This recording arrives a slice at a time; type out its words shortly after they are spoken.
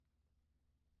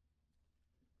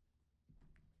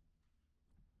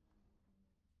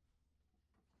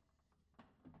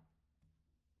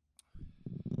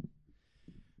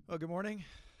Well, good morning.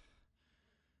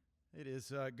 It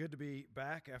is good to be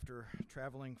back after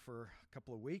traveling for a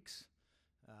couple of weeks,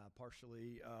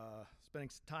 partially spending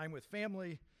some time with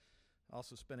family,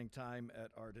 also spending time at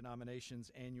our denomination's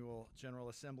annual General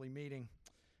Assembly meeting.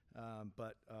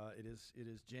 But it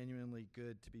is genuinely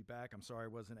good to be back. I'm sorry I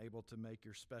wasn't able to make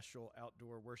your special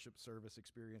outdoor worship service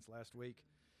experience last week.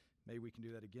 Maybe we can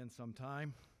do that again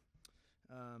sometime.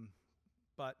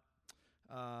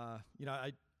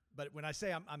 But when I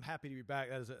say I'm happy to be back,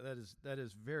 that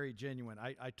is very genuine.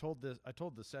 I told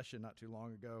the session not too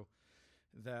long ago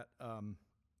that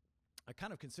I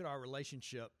kind of consider our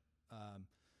relationship,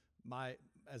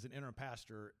 as an interim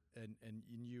pastor and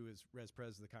you as res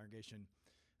pres of the congregation,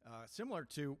 similar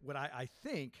to what I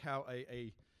think how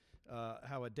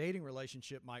a dating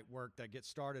relationship might work that gets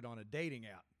started on a dating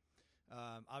app.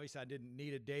 Obviously, I didn't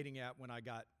need a dating app when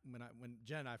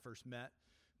Jen and I first met,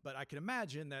 but I can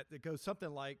imagine that it goes something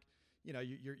like,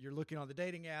 you're looking on the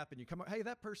dating app and you come up, hey,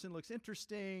 that person looks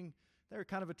interesting. They're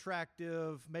kind of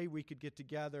attractive. Maybe we could get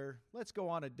together. Let's go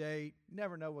on a date.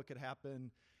 Never know what could happen.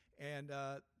 And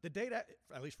the date,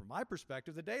 at least from my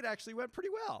perspective, the date actually went pretty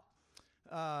well.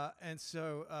 And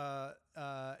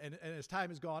as time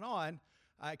has gone on,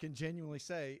 I can genuinely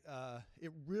say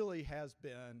it really has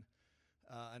been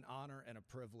an honor and a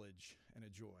privilege and a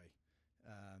joy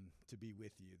to be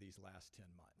with you these last 10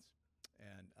 months.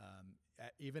 And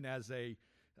even as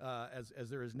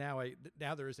there is now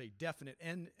there is a definite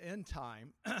end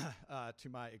time to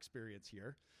my experience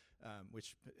here,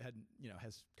 which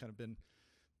has kind of been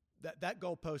that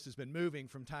goalpost has been moving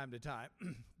from time to time,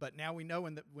 but now we know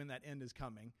when that end is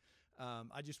coming.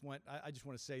 I just want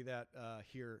to say that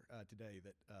here today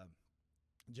that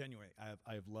genuinely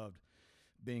I have loved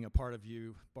being a part of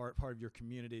you, part of your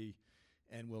community,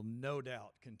 and will no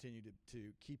doubt continue to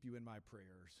keep you in my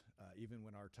prayers, even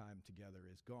when our time together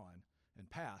is gone and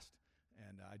past.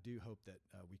 And I do hope that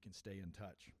we can stay in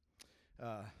touch.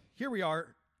 Here we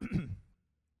are,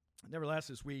 nevertheless,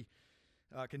 as we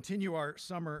continue our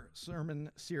summer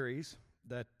sermon series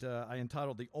that I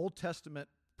entitled The Old Testament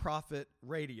Prophet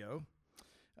Radio,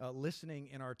 Listening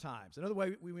in Our Times. Another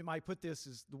way we might put this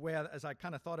is the way as I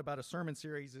kind of thought about a sermon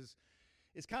series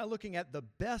is kind of looking at the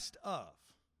best of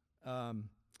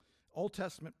Old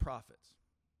Testament prophets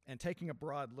and taking a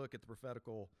broad look at the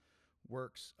prophetical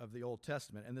works of the Old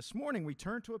Testament. And this morning we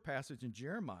turn to a passage in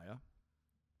Jeremiah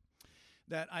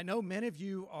that I know many of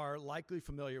you are likely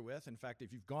familiar with. In fact,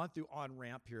 if you've gone through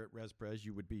On-Ramp here at Res Pres,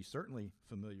 you would be certainly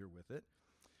familiar with it.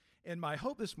 And my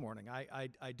hope this morning,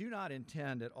 I do not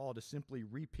intend at all to simply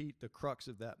repeat the crux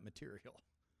of that material.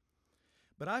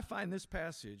 But I find this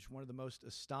passage one of the most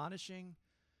astonishing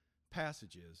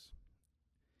passages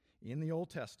in the Old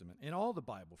Testament, in all the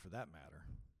Bible for that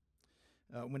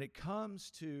matter, when it comes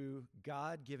to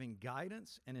God giving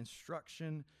guidance and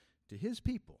instruction to his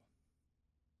people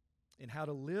in how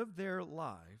to live their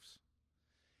lives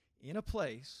in a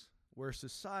place where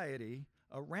society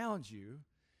around you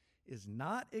is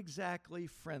not exactly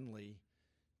friendly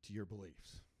to your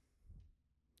beliefs.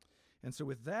 And so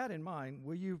with that in mind,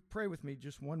 will you pray with me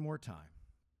just one more time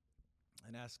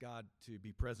and ask God to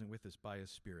be present with us by his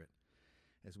Spirit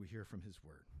as we hear from his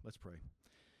word. Let's pray.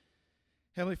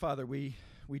 Heavenly Father, we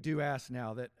do ask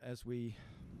now that as we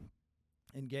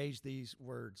engage these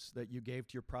words that you gave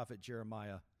to your prophet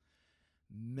Jeremiah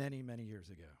many, many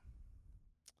years ago,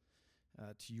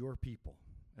 to your people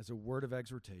as a word of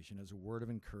exhortation, as a word of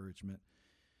encouragement,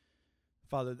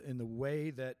 Father, in the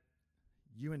way that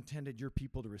you intended your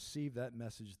people to receive that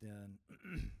message then,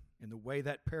 in the way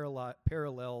that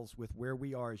parallels with where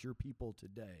we are as your people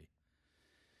today,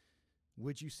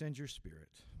 would you send your Spirit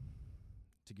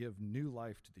to give new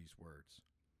life to these words,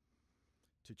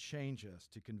 to change us,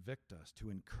 to convict us, to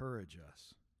encourage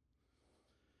us?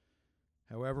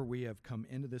 However we have come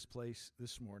into this place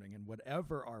this morning, and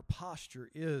whatever our posture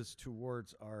is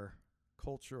towards our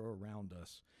culture around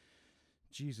us,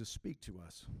 Jesus, speak to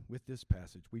us with this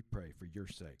passage, we pray, for your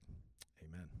sake.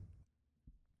 Amen.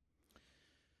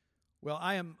 Well,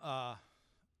 I am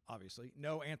obviously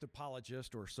no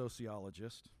anthropologist or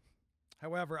sociologist.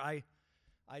 However, I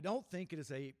don't think it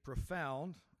is a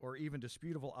profound or even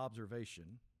disputable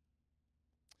observation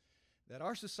that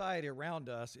our society around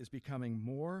us is becoming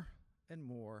more and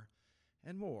more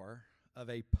and more of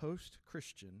a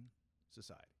post-Christian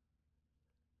society.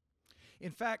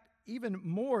 In fact, even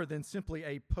more than simply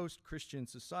a post-Christian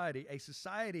society, a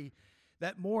society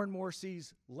that more and more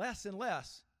sees less and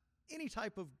less any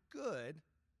type of good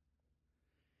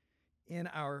in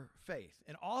our faith,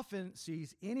 and often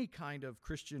sees any kind of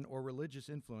Christian or religious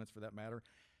influence, for that matter,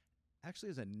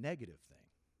 actually as a negative thing.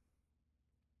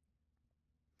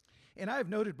 And I have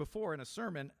noted before in a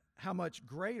sermon how much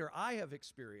greater I have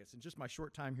experienced in just my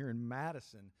short time here in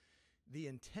Madison, the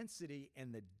intensity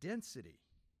and the density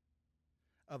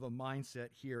of a mindset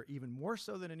here, even more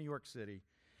so than in New York City,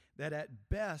 that at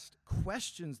best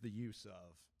questions the use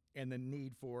of and the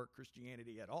need for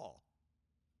Christianity at all,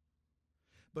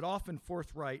 but often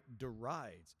forthright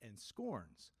derides and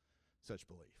scorns such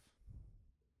belief.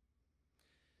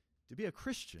 To be a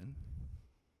Christian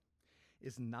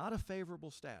is not a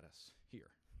favorable status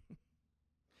here.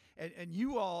 And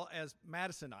you all, as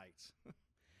Madisonites,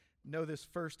 know this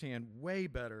firsthand way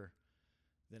better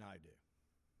than I do.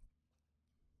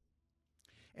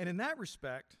 And in that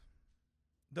respect,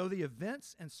 though the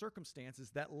events and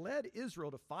circumstances that led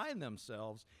Israel to find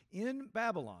themselves in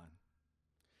Babylon,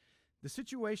 the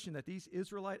situation that these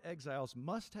Israelite exiles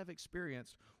must have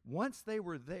experienced once they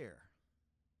were there,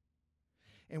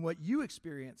 and what you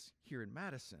experience here in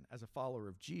Madison as a follower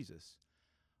of Jesus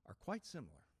are quite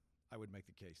similar, I would make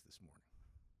the case this morning.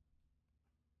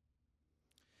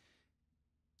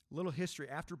 Little history.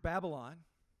 After Babylon,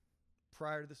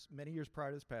 many years prior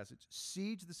to this passage,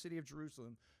 sieged the city of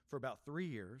Jerusalem for about 3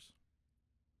 years,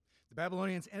 the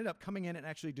Babylonians ended up coming in and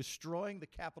actually destroying the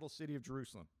capital city of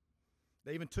Jerusalem.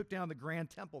 They even took down the grand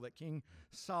temple that King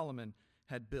Solomon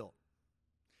had built.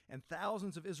 And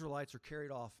thousands of Israelites are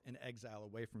carried off in exile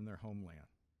away from their homeland.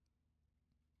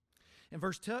 And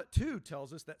verse 2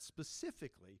 tells us that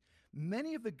specifically,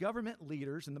 many of the government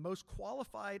leaders and the most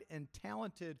qualified and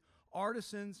talented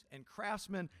artisans and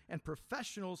craftsmen and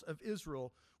professionals of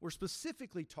Israel were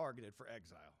specifically targeted for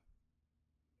exile.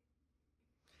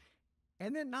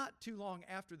 And then not too long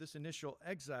after this initial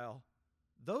exile,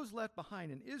 those left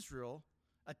behind in Israel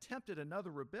attempted another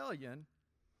rebellion.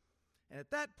 And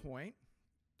at that point,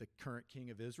 the current king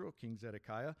of Israel, King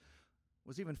Zedekiah,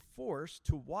 was even forced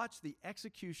to watch the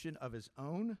execution of his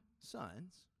own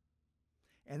sons,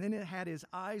 and then it had his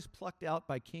eyes plucked out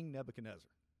by King Nebuchadnezzar.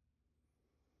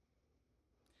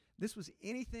 This was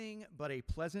anything but a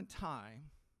pleasant time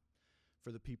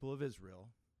for the people of Israel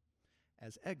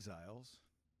as exiles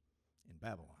in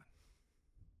Babylon.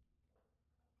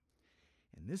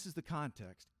 And this is the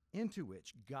context into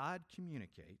which God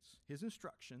communicates his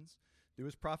instructions through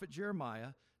his prophet Jeremiah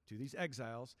to these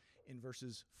exiles in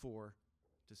verses 4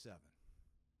 to 7,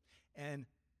 and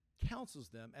counsels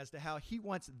them as to how he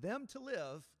wants them to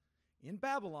live in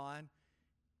Babylon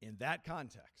in that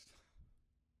context.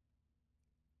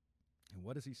 And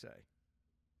what does he say?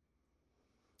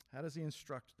 How does he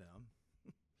instruct them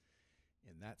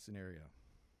in that scenario?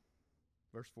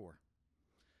 Verse 4.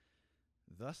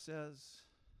 Thus says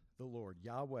the Lord,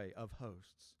 Yahweh of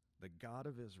hosts, the God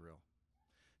of Israel,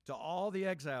 to all the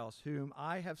exiles whom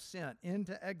I have sent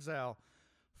into exile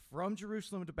from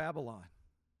Jerusalem to Babylon,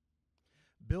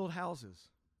 build houses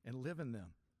and live in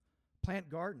them, plant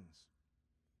gardens,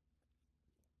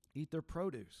 eat their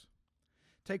produce,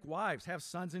 take wives, have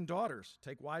sons and daughters,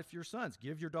 take wives for your sons,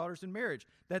 give your daughters in marriage,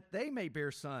 that they may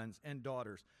bear sons and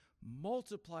daughters,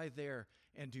 multiply there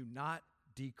and do not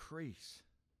decrease.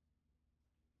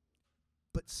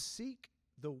 But seek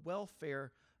the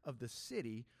welfare of the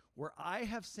city where I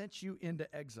have sent you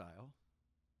into exile,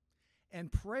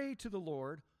 and pray to the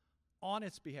Lord on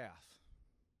its behalf.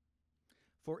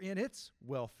 For in its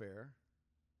welfare,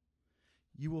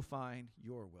 you will find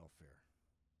your welfare.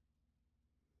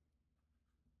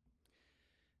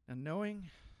 Now, knowing,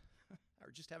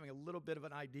 or just having a little bit of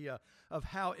an idea of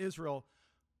how Israel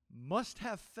must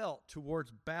have felt towards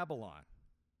Babylon,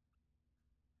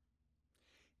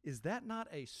 is that not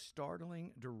a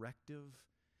startling directive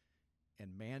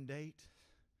and mandate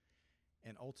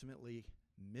and ultimately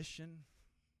mission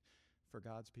for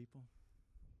God's people?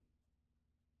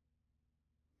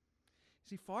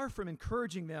 See, far from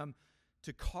encouraging them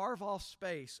to carve off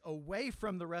space away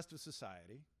from the rest of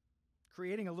society,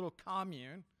 creating a little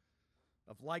commune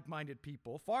of like-minded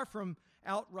people, far from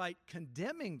outright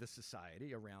condemning the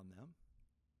society around them,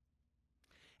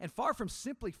 and far from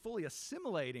simply fully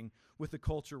assimilating with the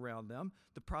culture around them,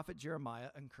 the prophet Jeremiah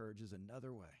encourages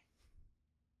another way.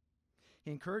 He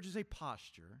encourages a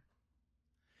posture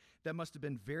that must have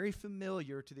been very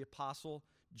familiar to the Apostle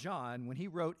John when he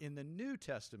wrote in the New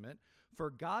Testament, "For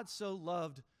God so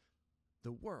loved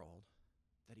the world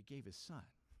that he gave his son."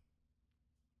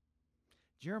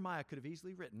 Jeremiah could have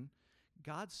easily written,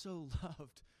 God so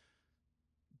loved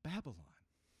Babylon,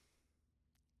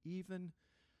 even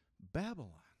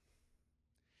Babylon,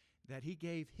 that he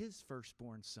gave his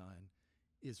firstborn son,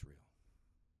 Israel.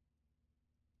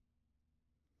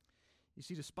 You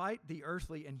see, despite the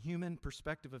earthly and human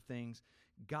perspective of things,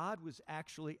 God was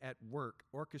actually at work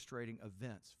orchestrating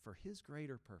events for his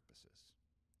greater purposes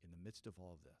in the midst of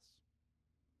all of this.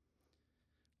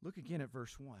 Look again at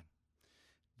verse 1.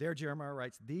 There Jeremiah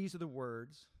writes, "These are the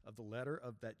words of the letter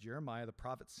of that Jeremiah the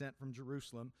prophet sent from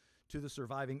Jerusalem to the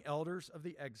surviving elders of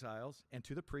the exiles and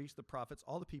to the priests, the prophets,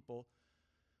 all the people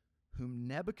whom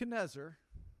Nebuchadnezzar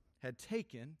had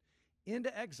taken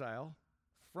into exile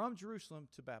from Jerusalem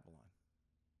to Babylon."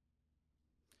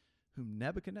 Whom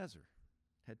Nebuchadnezzar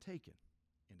had taken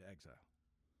into exile.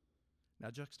 Now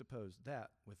juxtapose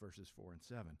that with verses 4 and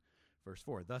 7. Verse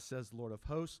 4, "Thus says the Lord of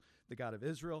hosts, the God of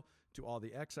Israel, to all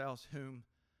the exiles whom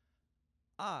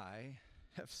I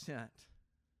have sent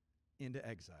into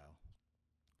exile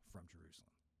from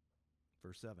Jerusalem."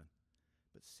 Verse 7,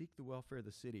 "But seek the welfare of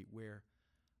the city where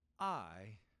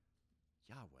I,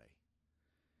 Yahweh,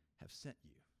 have sent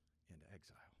you into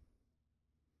exile."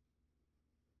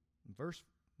 In verse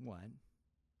 1,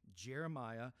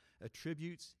 Jeremiah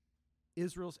attributes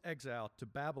Israel's exile to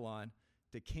Babylon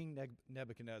to King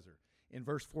Nebuchadnezzar. In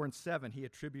verse 4 and 7, he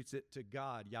attributes it to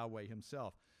God, Yahweh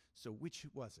himself. So which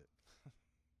was it?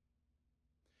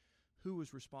 Who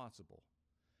was responsible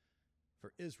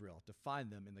for Israel to find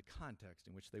them in the context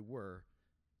in which they were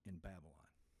in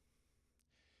Babylon?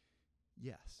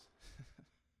 Yes.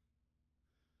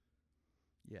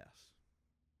 Yes.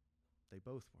 They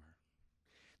both were.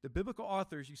 The biblical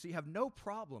authors, you see, have no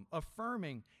problem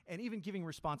affirming and even giving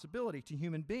responsibility to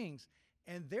human beings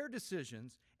and their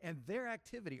decisions and their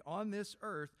activity on this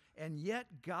earth, and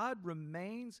yet God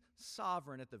remains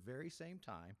sovereign at the very same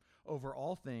time over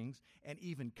all things and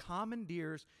even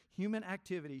commandeers human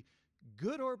activity,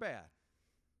 good or bad,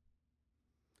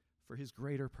 for his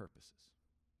greater purposes.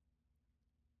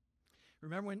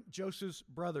 Remember when Joseph's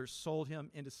brothers sold him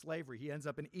into slavery? He ends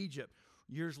up in Egypt.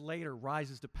 Years later,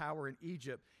 rises to power in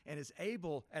Egypt and is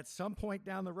able at some point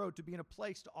down the road to be in a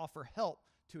place to offer help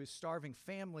to his starving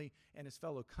family and his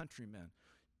fellow countrymen.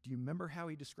 Do you remember how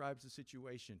he describes the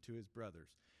situation to his brothers?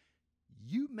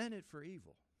 You meant it for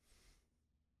evil.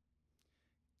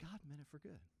 God meant it for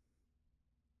good.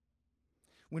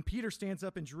 When Peter stands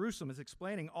up in Jerusalem, is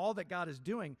explaining all that God is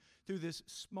doing through this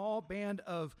small band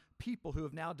of people who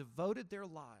have now devoted their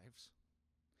lives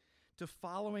to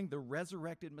following the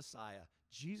resurrected Messiah,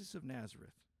 Jesus of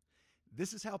Nazareth.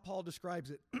 This is how Paul describes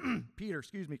it. Peter,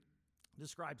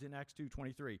 describes in Acts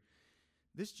 2:23.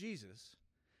 "This Jesus,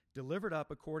 delivered up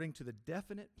according to the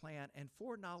definite plan and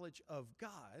foreknowledge of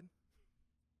God,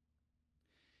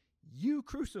 you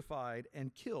crucified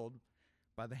and killed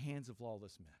by the hands of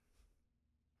lawless men."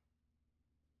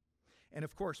 And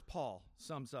of course, Paul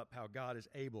sums up how God is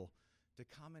able to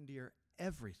commandeer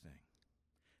everything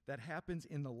that happens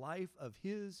in the life of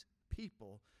his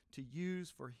people to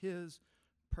use for his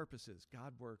purposes.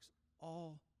 God works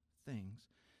all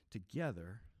things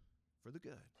together for the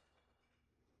good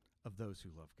of those who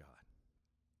love God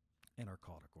and are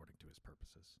called according to his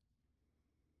purposes.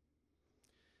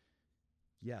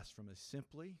 Yes, from a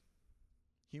simply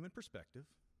human perspective,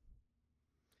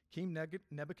 King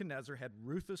Nebuchadnezzar had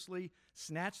ruthlessly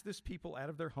snatched this people out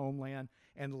of their homeland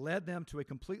and led them to a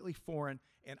completely foreign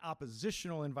and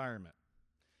oppositional environment.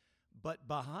 But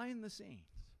behind the scenes,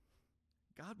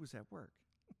 God was at work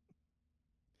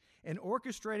and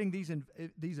orchestrating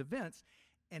these events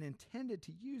and intended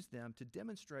to use them to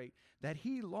demonstrate that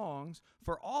he longs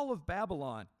for all of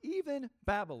Babylon, even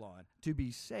Babylon, to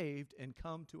be saved and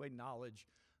come to a knowledge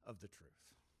of the truth.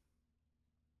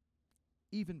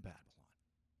 Even Babylon.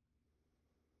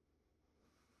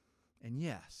 And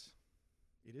yes,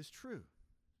 it is true.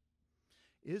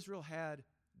 Israel had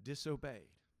disobeyed.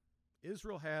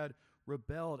 Israel had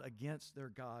rebelled against their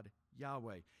God,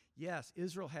 Yahweh. Yes,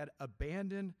 Israel had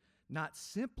abandoned not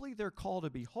simply their call to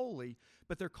be holy,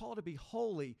 but their call to be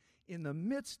holy in the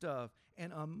midst of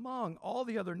and among all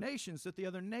the other nations, that the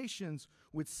other nations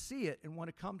would see it and want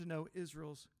to come to know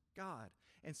Israel's God.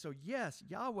 And so, yes,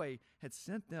 Yahweh had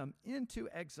sent them into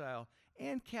exile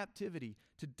and captivity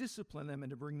to discipline them and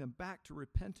to bring them back to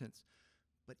repentance.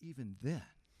 But even then,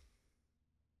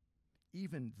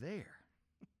 even there,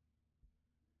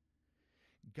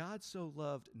 God so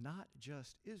loved not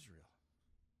just Israel,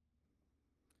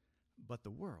 but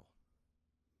the world,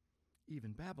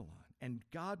 even Babylon. And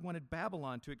God wanted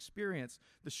Babylon to experience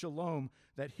the shalom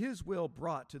that his will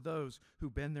brought to those who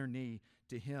bend their knee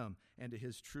to him and to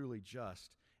his truly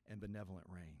just and benevolent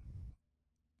reign.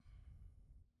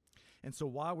 And so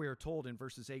while we are told in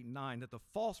verses 8 and 9 that the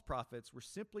false prophets were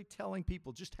simply telling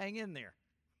people, just hang in there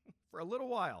for a little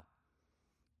while,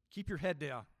 keep your head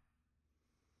down,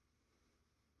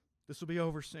 this will be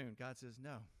over soon, God says,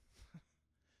 no,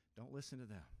 don't listen to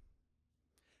them.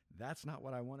 That's not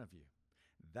what I want of you.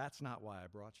 That's not why I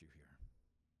brought you here.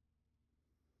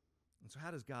 And so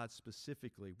what does God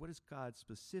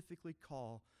specifically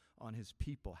call on his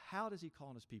people? How does he call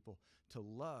on his people to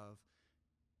love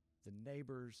the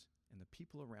neighbors and the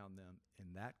people around them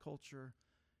in that culture,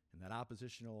 in that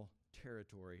oppositional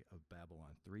territory of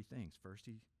Babylon? Three things. First,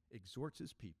 he exhorts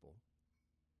his people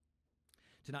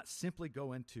to not simply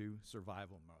go into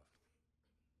survival mode.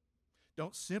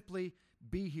 Don't simply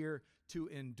be here to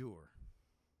endure.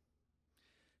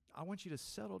 I want you to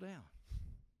settle down.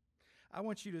 I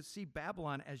want you to see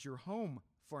Babylon as your home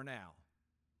for now.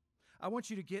 I want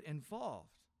you to get involved.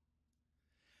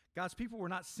 God's people were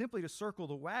not simply to circle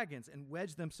the wagons and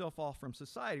wedge themselves off from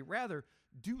society. Rather,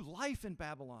 do life in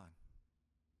Babylon.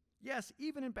 Yes,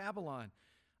 even in Babylon,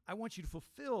 I want you to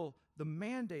fulfill the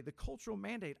mandate, the cultural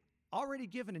mandate already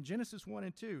given in Genesis 1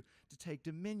 and 2, to take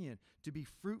dominion, to be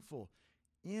fruitful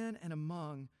in and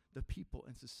among the people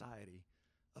and society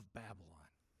of Babylon.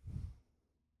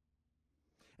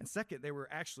 And second, they were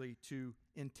actually to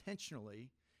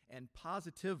intentionally and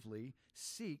positively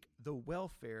seek the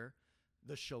welfare,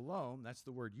 the shalom, that's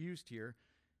the word used here,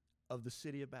 of the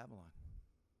city of Babylon.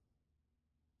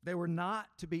 They were not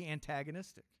to be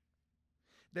antagonistic.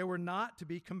 They were not to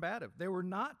be combative. They were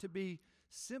not to be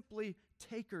simply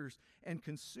takers and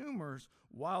consumers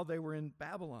while they were in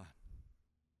Babylon.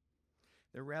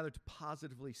 They're rather to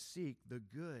positively seek the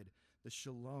good, the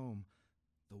shalom,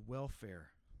 the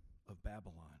welfare of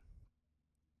Babylon.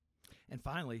 And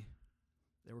finally,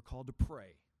 they were called to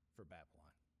pray for Babylon.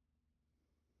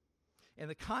 And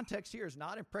the context here is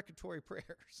not imprecatory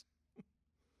prayers.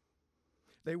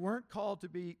 They weren't called to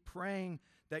be praying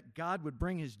that God would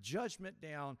bring his judgment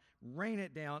down, rain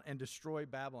it down, and destroy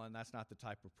Babylon. That's not the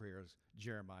type of prayers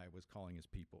Jeremiah was calling his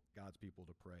people, God's people,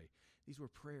 to pray. These were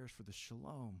prayers for the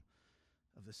shalom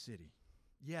of the city.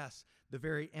 Yes, the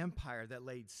very empire that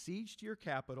laid siege to your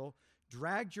capital,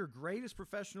 dragged your greatest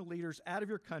professional leaders out of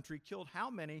your country, killed how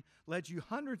many, led you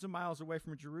hundreds of miles away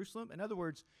from Jerusalem. In other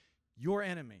words, your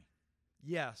enemy.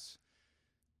 Yes,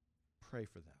 pray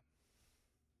for them.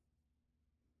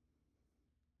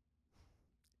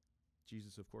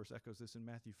 Jesus, of course, echoes this in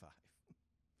Matthew 5.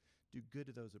 Do good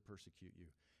to those that persecute you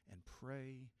and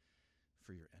pray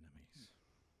for your enemies.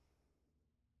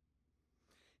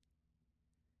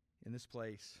 In this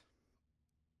place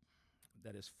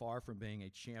that is far from being a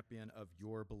champion of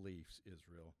your beliefs,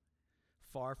 Israel,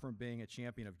 far from being a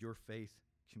champion of your faith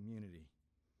community,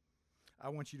 I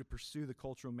want you to pursue the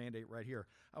cultural mandate right here.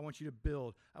 I want you to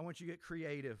build. I want you to get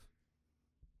creative.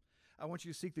 I want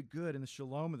you to seek the good and the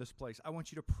shalom of this place. I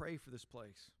want you to pray for this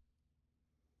place.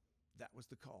 That was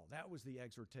the call. That was the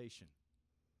exhortation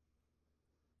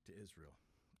to Israel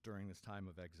during this time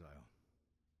of exile.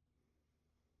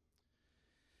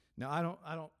 Now, I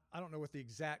don't know what the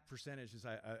exact percentage is.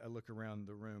 I look around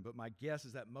the room, but my guess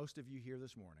is that most of you here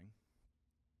this morning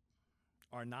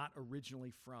are not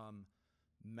originally from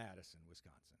Madison,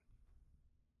 Wisconsin.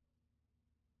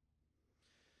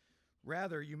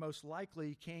 Rather, you most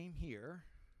likely came here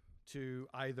to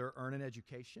either earn an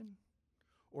education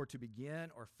or to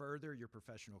begin or further your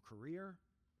professional career.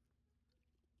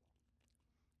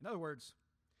 In other words,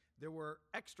 there were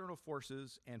external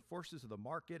forces and forces of the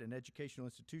market and educational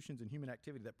institutions and human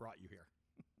activity that brought you here.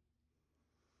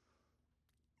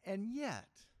 And yet,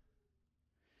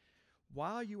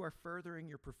 while you are furthering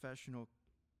your professional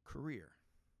career,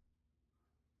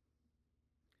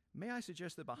 may I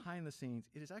suggest that behind the scenes,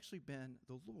 it has actually been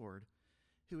the Lord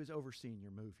who has overseen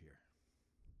your move here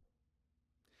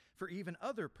for even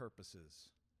other purposes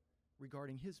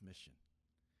regarding his mission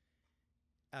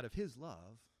out of his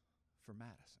love for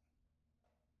Madison.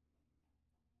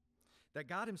 That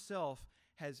God himself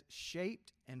has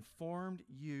shaped and formed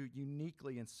you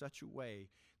uniquely in such a way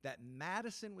that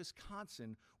Madison,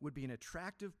 Wisconsin would be an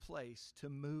attractive place to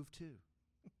move to,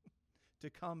 to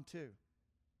come to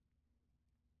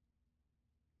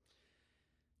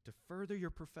further your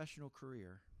professional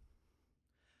career,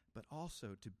 but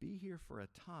also to be here for a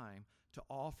time to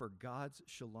offer God's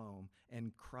shalom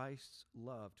and Christ's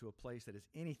love to a place that is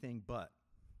anything but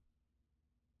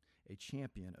a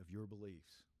champion of your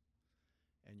beliefs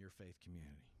and your faith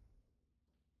community.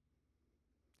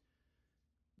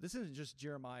 This isn't just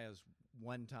Jeremiah's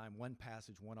one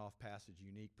passage, one-off passage,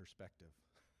 unique perspective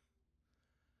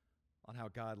on how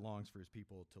God longs for his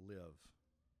people to live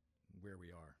where we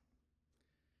are.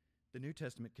 The New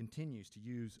Testament continues to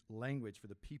use language for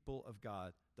the people of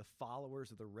God, the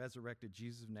followers of the resurrected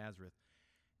Jesus of Nazareth,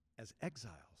 as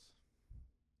exiles.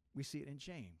 We see it in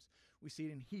James. We see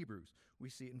it in Hebrews. We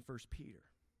see it in 1 Peter.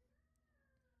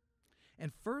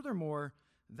 And furthermore,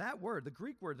 that word, the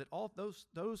Greek word that all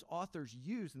those authors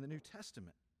use in the New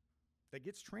Testament, that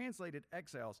gets translated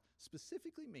exiles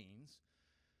specifically means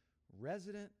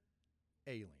resident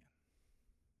alien.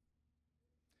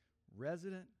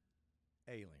 Resident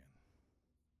alien.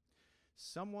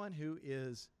 Someone who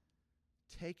is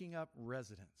taking up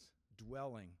residence,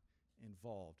 dwelling,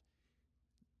 involved,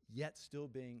 yet still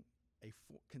being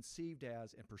conceived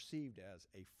as and perceived as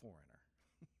a foreigner,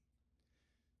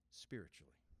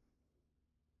 spiritually.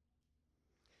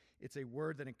 It's a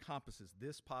word that encompasses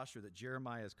this posture that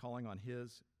Jeremiah is calling on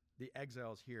the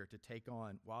exiles here to take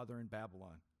on while they're in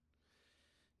Babylon.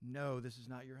 No, this is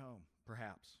not your home,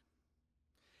 perhaps.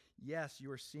 Yes,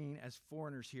 you are seen as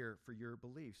foreigners here for your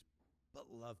beliefs,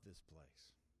 but love this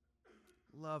place.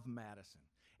 Love Madison.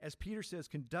 As Peter says,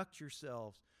 conduct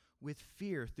yourselves with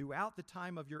fear throughout the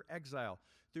time of your exile,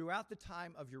 throughout the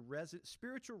time of your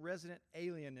spiritual resident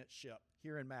alienship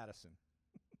here in Madison.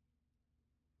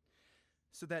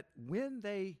 So that when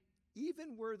they,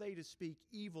 even were they to speak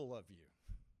evil of you,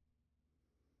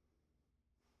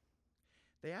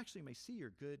 they actually may see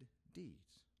your good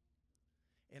deeds.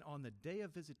 And on the day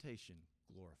of visitation,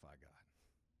 glorify God.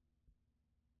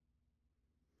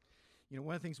 You know,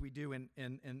 one of the things we do in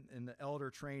the elder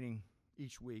training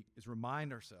each week is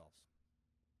remind ourselves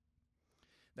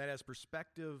that as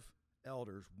prospective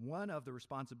elders, one of the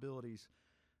responsibilities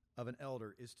of an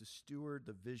elder is to steward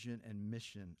the vision and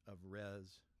mission of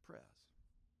Res Pres.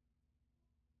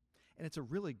 And it's a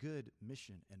really good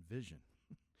mission and vision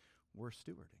worth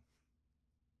stewarding.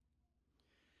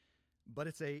 But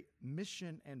it's a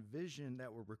mission and vision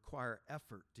that will require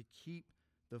effort to keep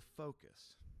the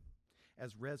focus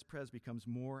as Res Pres becomes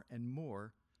more and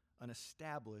more an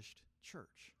established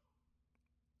church.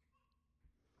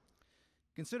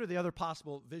 Consider the other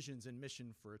possible visions and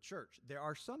mission for a church. There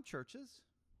are some churches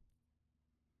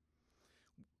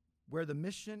where the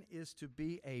mission is to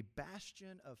be a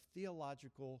bastion of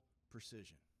theological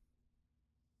precision.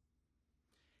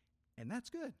 And that's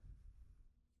good.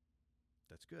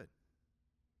 That's good.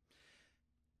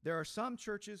 There are some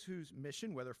churches whose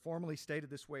mission, whether formally stated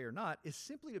this way or not, is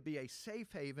simply to be a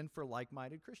safe haven for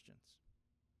like-minded Christians.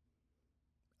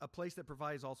 A place that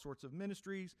provides all sorts of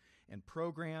ministries and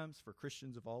programs for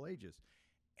Christians of all ages.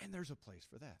 And there's a place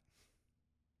for that.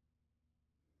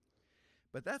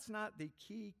 But that's not the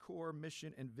key core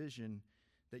mission and vision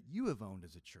that you have owned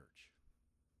as a church.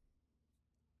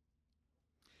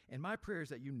 And my prayer is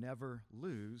that you never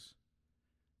lose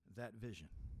that vision.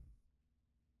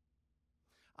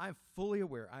 I'm fully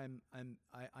aware,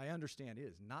 I understand it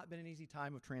has not been an easy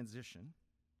time of transition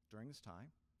during this time.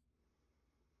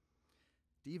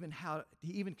 To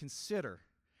even consider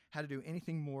how to do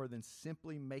anything more than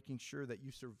simply making sure that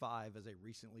you survive as a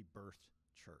recently birthed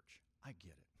church. I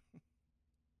get it.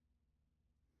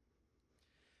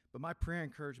 But my prayer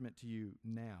encouragement to you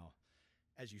now,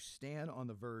 as you stand on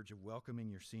the verge of welcoming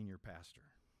your senior pastor,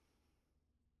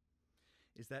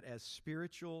 is that as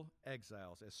spiritual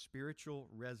exiles, as spiritual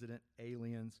resident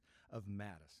aliens of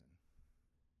Madison,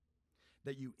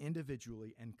 that you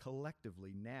individually and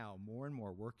collectively now more and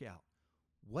more work out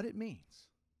what it means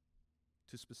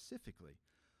to specifically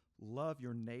love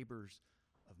your neighbors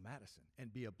of Madison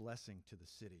and be a blessing to the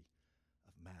city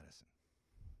of Madison.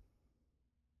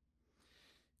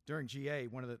 During GA,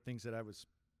 one of the things that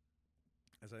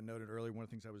as I noted earlier, one of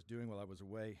the things I was doing while I was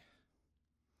away,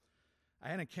 I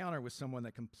had an encounter with someone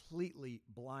that completely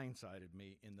blindsided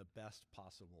me in the best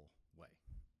possible way.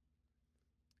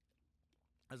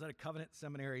 I was at a Covenant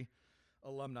Seminary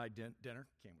alumni dinner.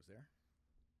 Cam was there.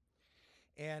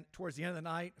 And towards the end of the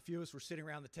night, a few of us were sitting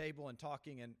around the table and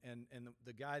talking, and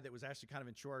the guy that was actually kind of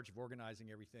in charge of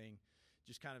organizing everything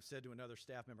just kind of said to another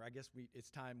staff member, I guess it's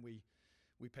time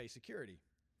we pay security.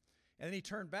 And then he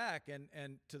turned back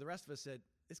and to the rest of us said,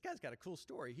 this guy's got a cool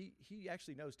story. He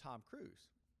actually knows Tom Cruise.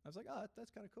 I was like, oh,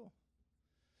 that's kind of cool.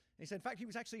 And he said, in fact, he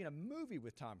was actually in a movie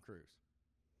with Tom Cruise.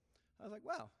 I was like,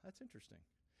 wow, that's interesting.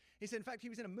 He said, in fact, he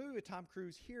was in a movie with Tom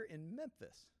Cruise here in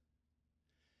Memphis.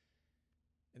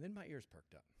 And then my ears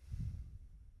perked up.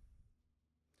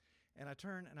 And I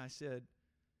turned and I said,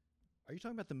 are you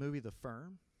talking about the movie The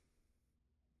Firm?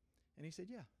 And he said,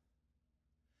 yeah.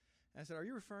 And I said, are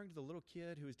you referring to the little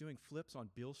kid who was doing flips on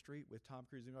Beale Street with Tom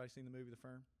Cruise? Anybody seen the movie The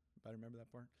Firm? Anybody remember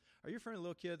that part? Are you referring to the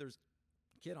little kid? There's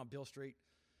a kid on Beale Street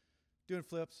doing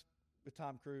flips with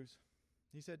Tom Cruise.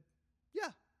 He said, yeah.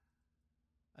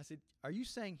 I said, are you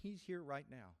saying he's here right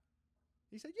now?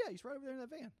 He said, yeah, he's right over there in that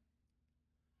van.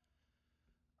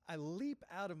 I leap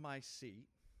out of my seat,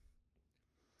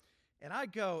 and I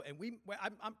go, and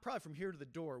I'm probably from here to the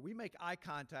door. We make eye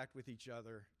contact with each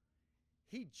other.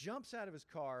 He jumps out of his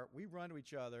car. We run to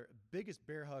each other, biggest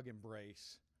bear hug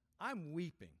embrace. I'm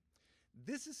weeping.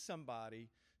 This is somebody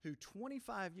who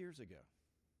 25 years ago,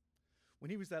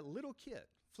 when he was that little kid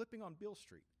flipping on Beale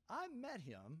Street, I met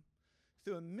him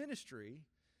through a ministry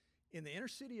in the inner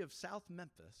city of South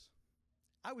Memphis.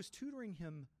 I was tutoring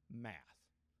him math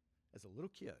as a little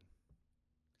kid.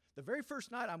 The very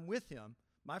first night I'm with him,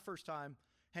 my first time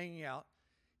hanging out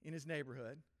in his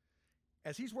neighborhood,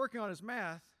 as he's working on his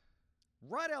math,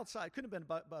 right outside, couldn't have been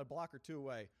but a block or two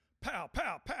away, pow,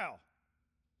 pow, pow.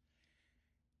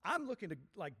 I'm looking to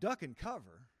like duck and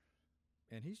cover,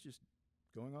 and he's just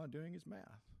going on doing his math.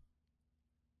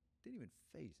 Didn't even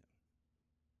faze him.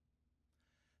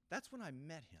 That's when I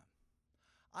met him.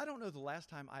 I don't know the last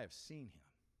time I have seen him.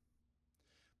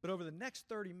 But over the next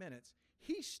 30 minutes,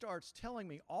 he starts telling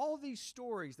me all these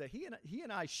stories that he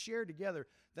and I shared together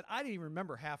that I didn't even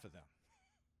remember half of them.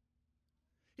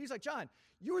 He's like, John,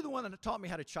 you were the one that taught me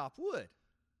how to chop wood.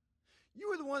 You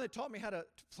were the one that taught me how to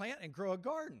plant and grow a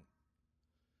garden.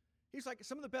 He's like,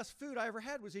 some of the best food I ever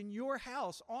had was in your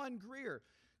house on Greer.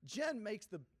 Jen makes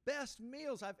the best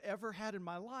meals I've ever had in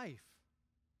my life.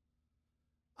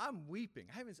 I'm weeping.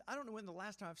 I don't know when the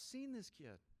last time I've seen this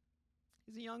kid.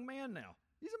 He's a young man now.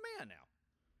 He's a man now.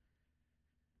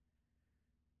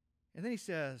 And then he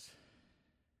says,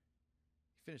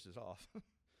 he finishes off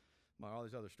among all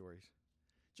these other stories.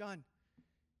 John,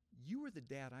 you were the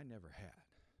dad I never had.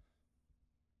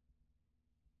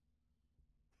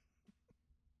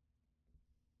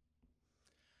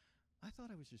 I thought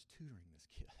I was just tutoring this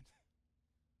kid.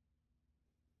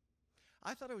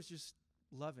 I thought I was just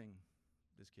loving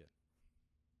this kid.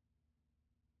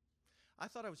 I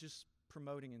thought I was just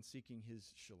promoting and seeking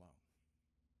his shalom.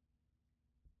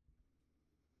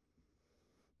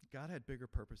 God had bigger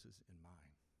purposes in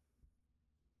mind.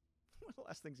 One of the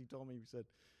last things he told me, he said,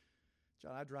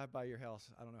 John, I drive by your house,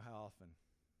 I don't know how often.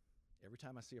 Every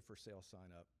time I see a for sale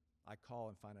sign up, I call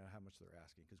and find out how much they're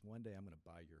asking, because one day I'm going to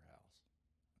buy your house.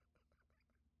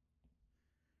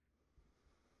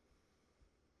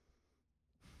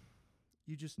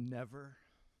 You just never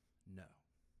know.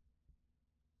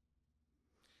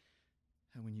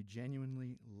 And when you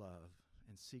genuinely love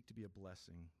and seek to be a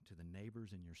blessing to the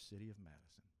neighbors in your city of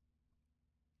Madison,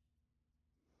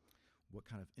 what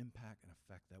kind of impact and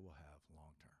effect that will have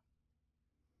long term.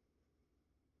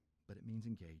 But it means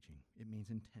engaging. It means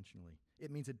intentionally.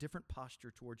 It means a different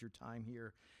posture towards your time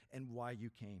here and why you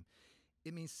came.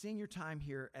 It means seeing your time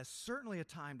here as certainly a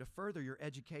time to further your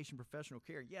education, professional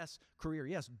career. Yes, career.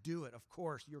 Yes, do it. Of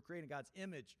course, you're creating God's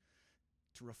image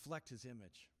to reflect his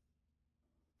image.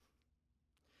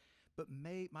 But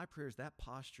my prayer is that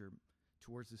posture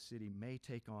towards the city may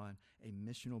take on a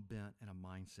missional bent and a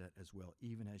mindset as well,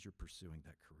 even as you're pursuing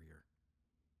that career.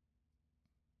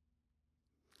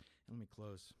 And let me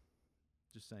close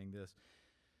just saying this.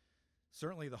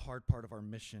 Certainly the hard part of our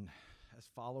mission as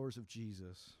followers of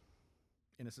Jesus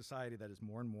in a society that is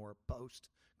more and more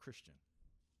post-Christian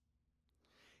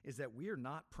is that we are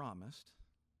not promised,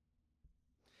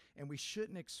 and we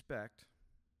shouldn't expect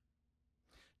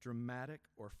dramatic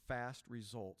or fast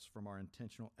results from our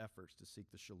intentional efforts to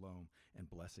seek the shalom and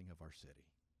blessing of our city.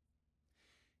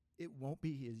 It won't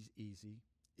be easy.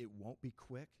 It won't be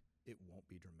quick. It won't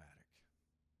be dramatic.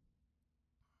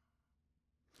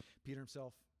 Peter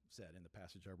himself said in the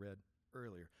passage I read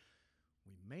earlier,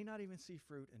 we may not even see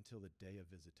fruit until the day of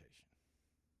visitation.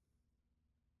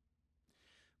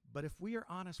 But if we are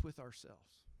honest with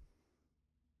ourselves,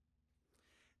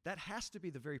 that has to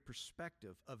be the very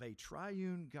perspective of a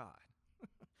triune God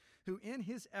who in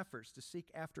his efforts to seek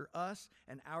after us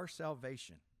and our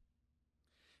salvation.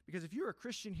 Because if you're a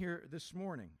Christian here this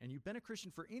morning and you've been a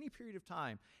Christian for any period of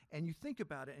time and you think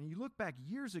about it and you look back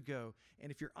years ago,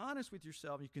 and if you're honest with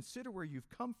yourself and you consider where you've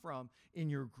come from in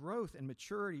your growth and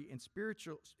maturity and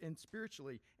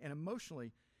spiritually and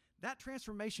emotionally, that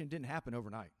transformation didn't happen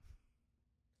overnight.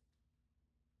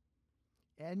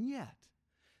 And yet,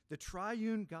 the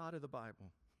triune God of the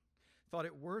Bible thought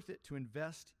it worth it to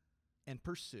invest and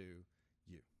pursue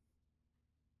you,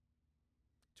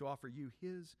 to offer you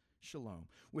his shalom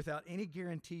without any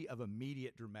guarantee of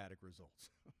immediate dramatic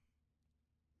results.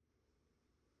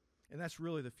 And that's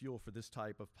really the fuel for this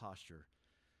type of posture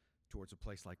towards a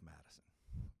place like Madison.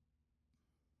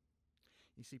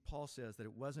 You see, Paul says that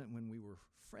it wasn't when we were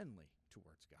friendly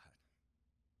towards God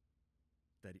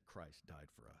that Christ died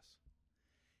for us.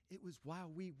 It was while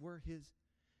we were his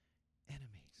enemies.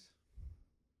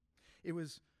 It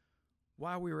was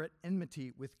while we were at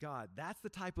enmity with God. That's the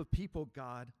type of people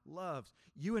God loves.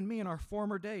 You and me in our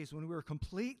former days when we were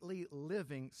completely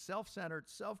living self-centered,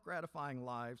 self-gratifying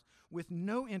lives with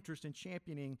no interest in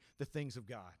championing the things of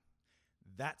God.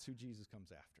 That's who Jesus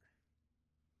comes after.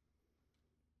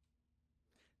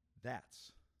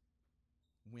 That's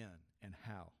when, and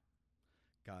how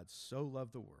God so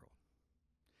loved the world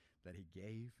that he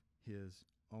gave his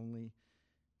only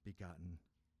begotten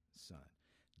Son.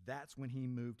 That's when he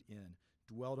moved in,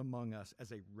 dwelt among us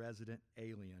as a resident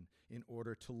alien in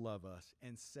order to love us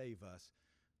and save us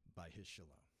by his shalom.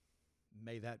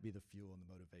 May that be the fuel and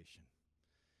the motivation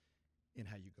in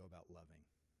how you go about loving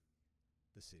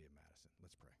the city of Madison.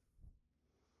 Let's pray.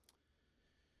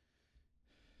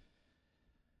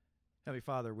 Heavenly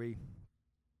Father, we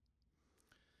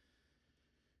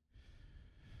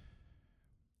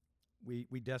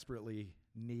desperately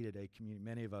needed a community.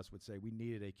 Many of us would say we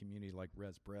needed a community like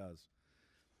Res Pres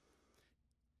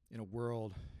in a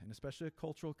world, and especially a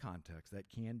cultural context, that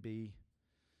can be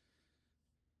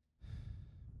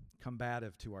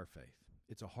combative to our faith.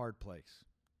 It's a hard place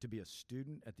to be a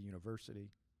student at the university,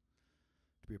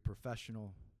 to be a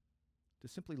professional, to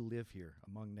simply live here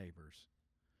among neighbors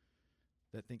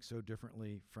that think so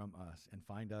differently from us and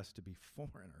find us to be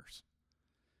foreigners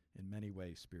in many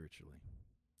ways spiritually.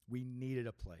 We needed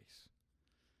a place,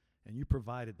 and you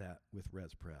provided that with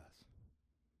Res Pres.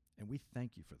 And we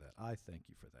thank you for that. I thank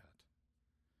you for that.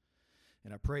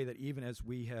 And I pray that even as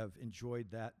we have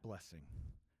enjoyed that blessing,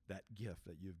 that gift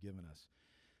that you've given us,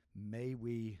 may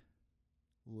we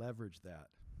leverage that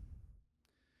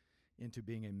into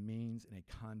being a means and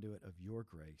a conduit of your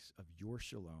grace, of your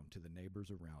shalom to the neighbors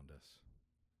around us.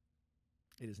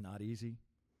 It is not easy.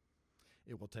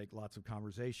 It will take lots of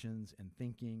conversations and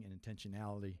thinking and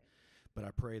intentionality, but I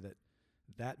pray that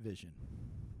that vision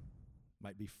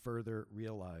might be further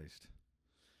realized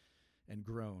and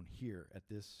grown here at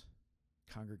this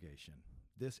congregation,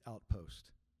 this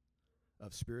outpost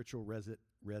of spiritual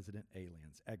resident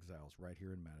aliens, exiles right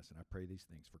here in Madison. I pray these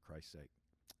things for Christ's sake.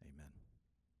 Amen.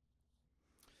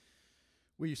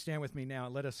 Will you stand with me now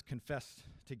and let us confess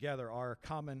together our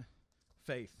common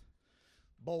faith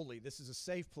boldly? This is a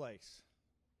safe place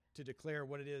to declare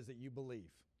what it is that you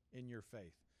believe in your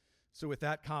faith. So with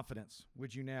that confidence,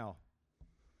 would you now,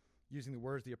 using the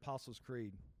words of the Apostles'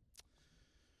 Creed,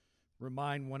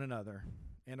 remind one another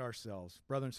and ourselves, brothers and